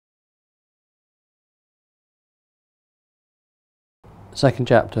second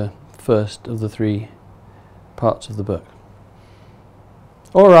chapter, first of the 3 parts of the book.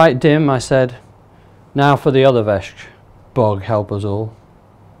 "All right, Dim," I said. "Now for the other vesh. Bog help us all."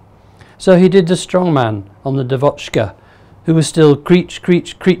 So he did the strong man on the Devotchka, who was still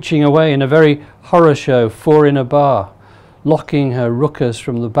creaching away in a very horror show 4 in a bar, locking her rookers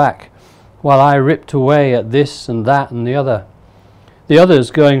from the back, while I ripped away at this and that and the other. The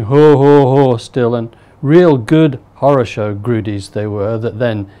others going ho ho ho still, and real good horror show grudies they were, that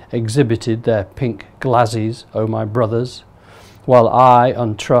then exhibited their pink glazies, oh my brothers, while I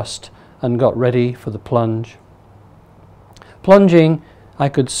untrussed and got ready for the plunge. Plunging, I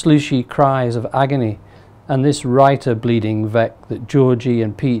could slushy cries of agony, and this writer bleeding veck that Georgie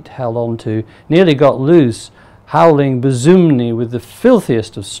and Pete held on to nearly got loose, howling bezumny with the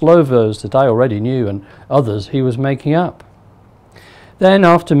filthiest of slovos that I already knew and others he was making up. Then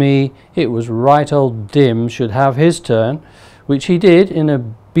after me it was right old Dim should have his turn, which he did in a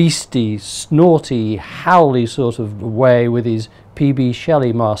beastie, snorty, howly sort of way with his P.B.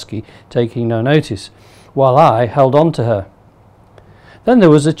 Shelley masky, taking no notice, while I held on to her. Then there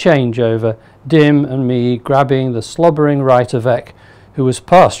was a changeover, Dim and me grabbing the slobbering writer veck, who was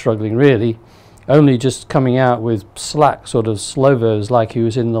past struggling really, only just coming out with slack sort of slovos like he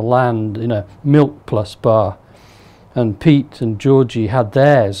was in the land in a milk plus bar, and Pete and Georgie had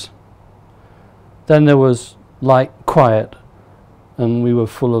theirs. Then there was light quiet, and we were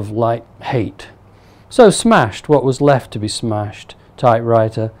full of light hate. So smashed what was left to be smashed,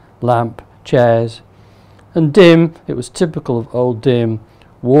 typewriter, lamp, chairs. And Dim, it was typical of old Dim,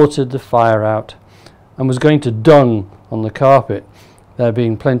 watered the fire out and was going to dung on the carpet, there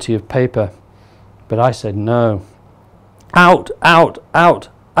being plenty of paper. But I said no. "Out, out, out,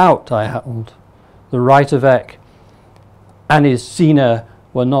 out," I howled. The writer veck and his Zina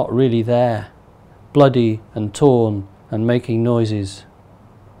were not really there, bloody and torn and making noises,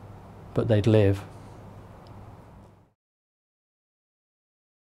 but they'd live.